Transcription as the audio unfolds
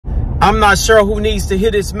I'm not sure who needs to hear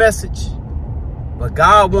this message, but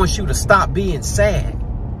God wants you to stop being sad.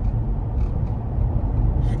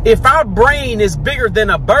 If our brain is bigger than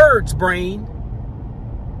a bird's brain,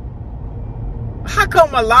 how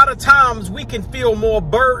come a lot of times we can feel more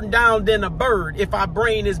burdened down than a bird if our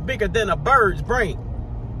brain is bigger than a bird's brain?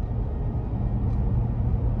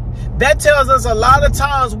 That tells us a lot of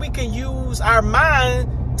times we can use our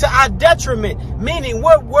mind to our detriment, meaning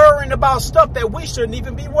we're worrying about stuff that we shouldn't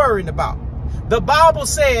even be worrying about. The Bible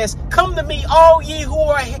says, come to me, all ye who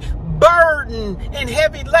are burdened and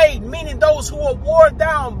heavy laden, meaning those who are worn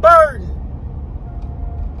down, burdened.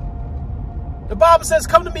 The Bible says,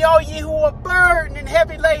 come to me, all ye who are burdened and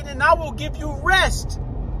heavy laden, and I will give you rest.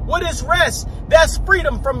 What is rest? That's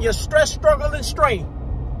freedom from your stress, struggle, and strain.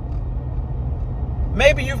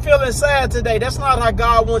 Maybe you're feeling sad today. That's not how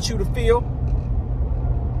God wants you to feel.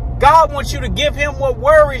 God wants you to give him what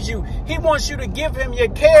worries you. He wants you to give him your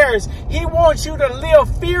cares. He wants you to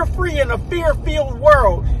live fear-free in a fear-filled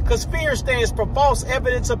world, because fear stands for false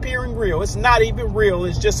evidence appearing real. It's not even real.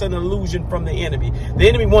 It's just an illusion from the enemy. The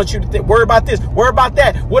enemy wants you to worry about this, worry about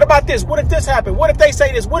that. What about this? What if this happened? What if they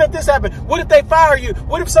say this? What if this happened? What if they fire you?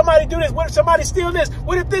 What if somebody do this? What if somebody steal this?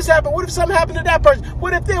 What if this happened? What if something happened to that person?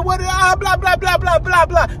 What if they, blah, blah, blah, blah, blah,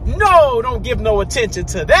 blah. No, don't give no attention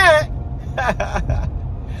to that.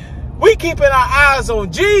 We keeping our eyes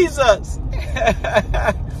on Jesus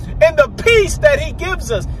and the peace that he gives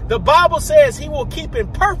us. The Bible says he will keep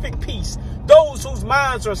in perfect peace those whose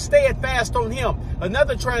minds are steadfast on him.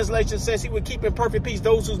 Another translation says he will keep in perfect peace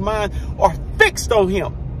those whose minds are fixed on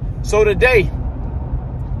him. So today,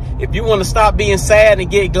 if you want to stop being sad and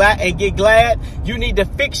get glad, you need to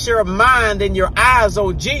fix your mind and your eyes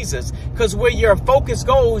on Jesus. Because where your focus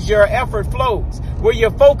goes, your effort flows. Where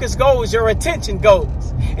your focus goes, your attention goes.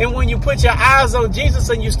 And when you put your eyes on Jesus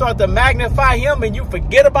and you start to magnify him and you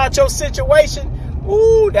forget about your situation,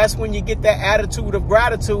 ooh, that's when you get that attitude of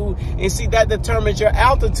gratitude. And see, that determines your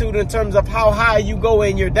altitude in terms of how high you go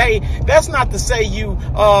in your day. That's not to say you,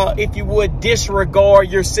 if you would, disregard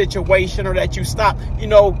your situation, or that you stop,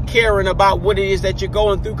 caring about what it is that you're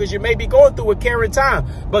going through, because you may be going through a caring time.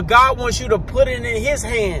 But God wants you to put it in his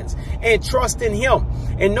hands and trust in him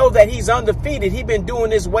and know that he's undefeated. He's been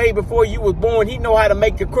doing this way before you was born. He know how to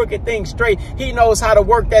make the crooked thing straight. He knows how to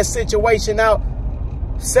work that situation out.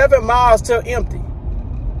 7 miles till empty.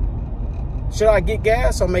 Should I get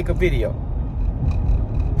gas or make a video?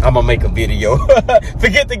 I'm going to make a video.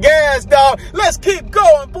 Forget the gas, dog. Let's keep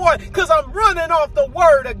going, boy, because I'm running off the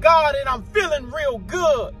word of God and I'm feeling real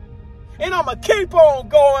good. And I'm going to keep on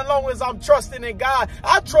going as long as I'm trusting in God.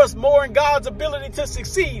 I trust more in God's ability to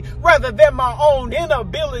succeed rather than my own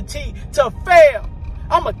inability to fail.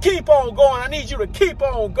 I'm going to keep on going. I need you to keep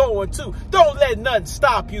on going too. Don't let nothing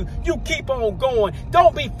stop you. You keep on going.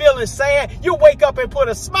 Don't be feeling sad. You wake up and put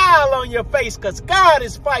a smile on your face, because God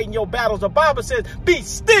is fighting your battles. The Bible says, be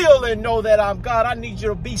still and know that I'm God. I need you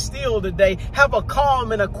to be still today. Have a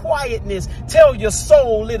calm and a quietness. Tell your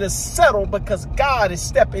soul it is settled, because God is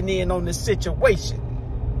stepping in on this situation.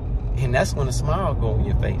 And that's when a smile goes on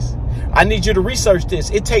your face. I need you to research this.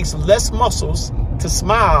 It takes less muscles to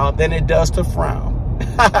smile than it does to frown.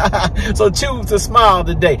 So choose to smile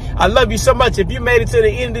today. I love you so much. If you made it to the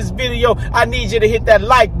end of this video, I need you to hit that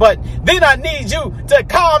like button. Then I need you to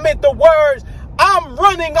comment the words, I'm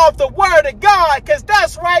running off the word of God, because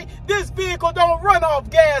that's right. This vehicle don't run off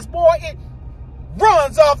gas, boy. It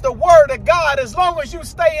runs off the word of God. As long as you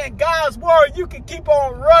stay in God's word, you can keep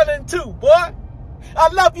on running too, boy. I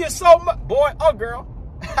love you so much, boy or girl.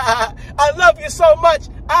 I love you so much.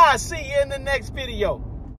 I'll see you in the next video.